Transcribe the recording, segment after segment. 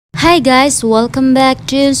Hi guys, welcome back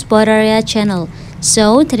to Spotaria channel.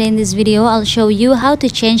 So today in this video I'll show you how to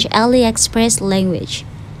change Aliexpress language.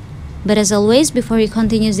 But as always, before you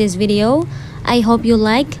continue this video, I hope you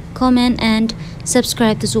like, comment and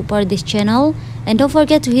subscribe to support this channel, and don't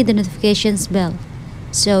forget to hit the notifications bell.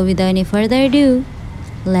 So without any further ado,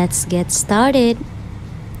 let's get started.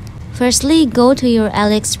 Firstly, go to your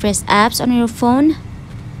Aliexpress apps on your phone,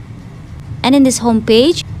 and in this home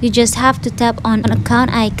page you just have to tap on an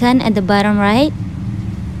account icon at the bottom right.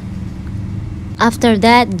 After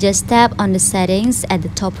that, just tap on the settings at the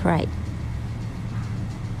top right.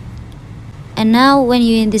 And now when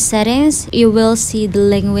you're in the settings, you will see the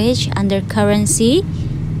language under currency.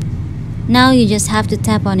 Now you just have to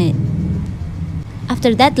tap on it.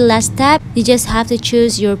 After that, the last tap, you just have to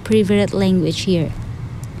choose your preferred language here.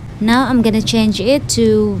 Now I'm gonna change it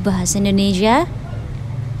to Bahasa Indonesia.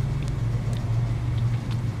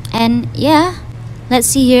 And yeah, let's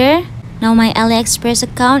see here. Now my Aliexpress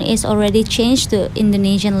account is already changed to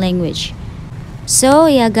Indonesian language. So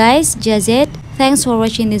yeah guys, just it. Thanks for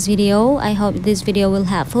watching this video. I hope this video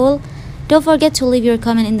will helpful. Don't forget to leave your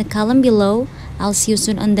comment in the column below. I'll see you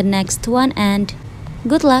soon on the next one and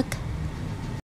good luck.